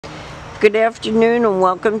Good afternoon and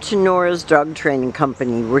welcome to Nora's Dog Training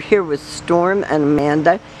Company. We're here with Storm and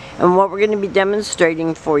Amanda, and what we're going to be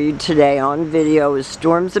demonstrating for you today on video is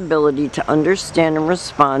Storm's ability to understand and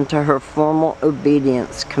respond to her formal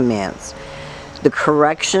obedience commands, the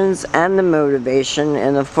corrections and the motivation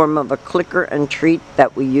in the form of a clicker and treat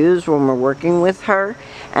that we use when we're working with her,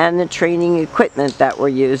 and the training equipment that we're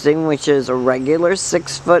using, which is a regular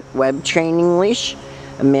 6-foot web training leash.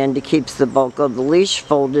 Amanda keeps the bulk of the leash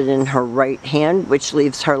folded in her right hand, which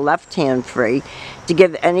leaves her left hand free to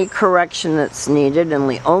give any correction that's needed, and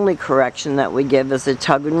the only correction that we give is a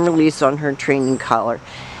tug and release on her training collar.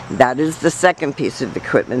 That is the second piece of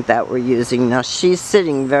equipment that we're using. Now she's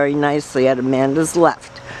sitting very nicely at Amanda's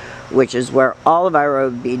left, which is where all of our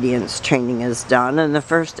obedience training is done, and the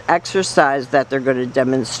first exercise that they're going to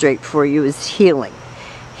demonstrate for you is heeling.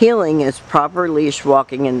 Heeling is proper leash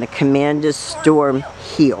walking, and the command is Storm,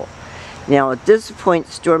 heel. Now at this point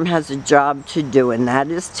Storm has a job to do, and that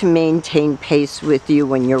is to maintain pace with you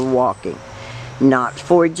when you're walking. Not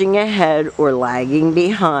forging ahead or lagging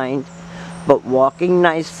behind, but walking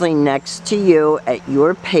nicely next to you at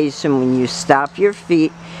your pace, and when you stop your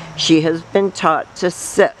feet, she has been taught to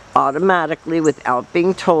sit automatically without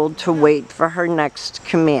being told to wait for her next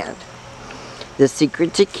command. The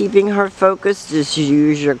secret to keeping her focused is to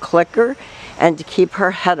use your clicker and to keep her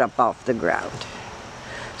head up off the ground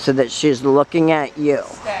so that she's looking at you.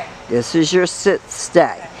 Stay. This is your sit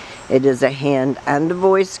stay. It is a hand and a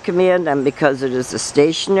voice command, and because it is a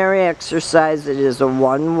stationary exercise, it is a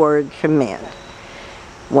one-word command.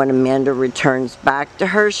 When Amanda returns back to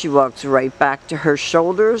her, she walks right back to her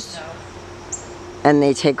shoulders, and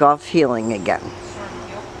they take off heeling again.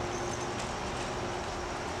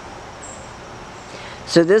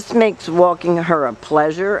 So this makes walking her a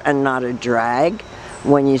pleasure and not a drag.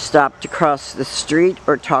 When you stop to cross the street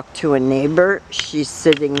or talk to a neighbor, she's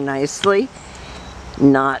sitting nicely,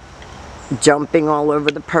 not jumping all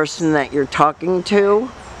over the person that you're talking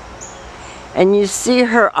to. And you see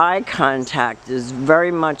her eye contact is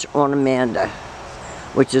very much on Amanda,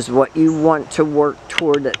 which is what you want to work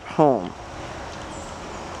toward at home.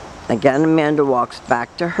 Again, Amanda walks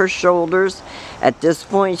back to her shoulders. At this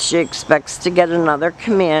point, she expects to get another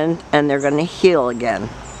command, and they're going to heel again.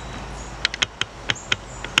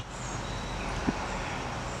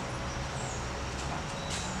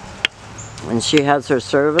 And she has her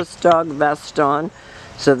service dog vest on,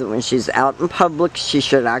 so that when she's out in public, she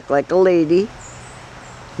should act like a lady.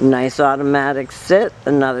 Nice automatic sit,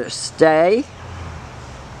 another stay.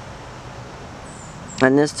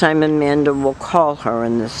 And this time Amanda will call her,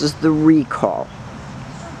 and this is the recall.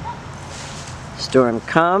 Storm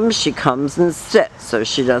comes, she comes and sits, so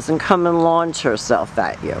she doesn't come and launch herself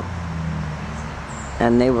at you.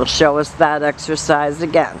 And they will show us that exercise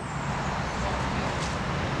again.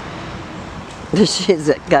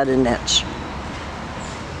 She's got an itch.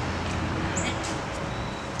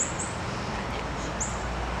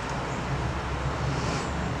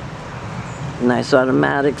 Nice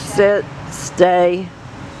automatic sit, stay,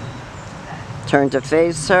 turn to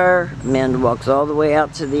face her. Amanda walks all the way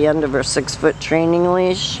out to the end of her 6-foot training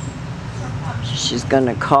leash. She's going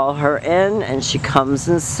to call her in, and she comes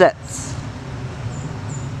and sits.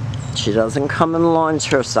 She doesn't come and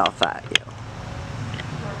launch herself at you.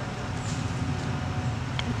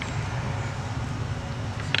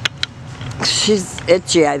 She's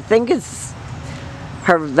itchy. I think it's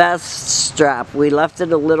her vest strap. We left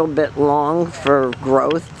it a little bit long for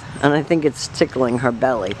growth, and I think it's tickling her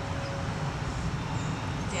belly.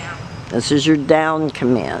 Down. This is your down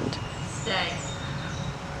command. Stay.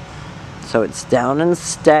 So it's down and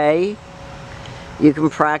stay. You can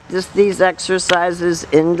practice these exercises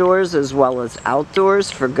indoors as well as outdoors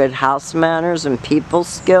for good house manners and people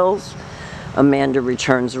skills. Amanda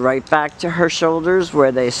returns right back to her shoulders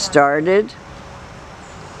where they started.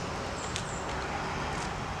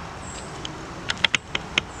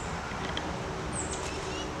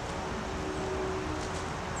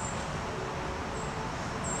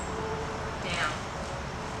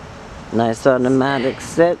 Nice automatic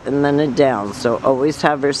sit, and then a down. So always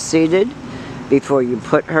have her seated before you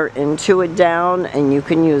put her into a down, and you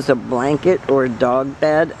can use a blanket or a dog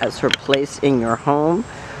bed as her place in your home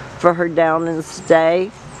for her down and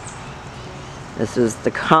stay. This is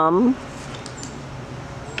the come.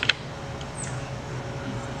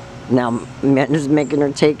 Now Amanda's making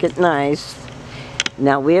her take it nice.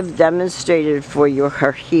 Now we have demonstrated for you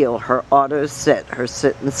her heel, her auto sit, her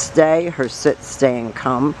sit and stay, her sit, stay and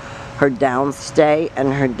come, her down stay,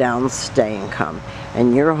 and her down stay and come.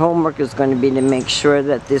 And your homework is going to be to make sure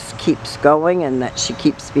that this keeps going and that she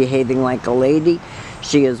keeps behaving like a lady.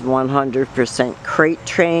 She is 100% crate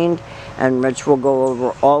trained, and Rich will go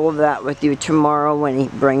over all of that with you tomorrow when he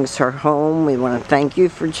brings her home. We want to thank you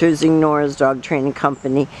for choosing Nora's Dog Training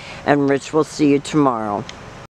Company, and Rich will see you tomorrow.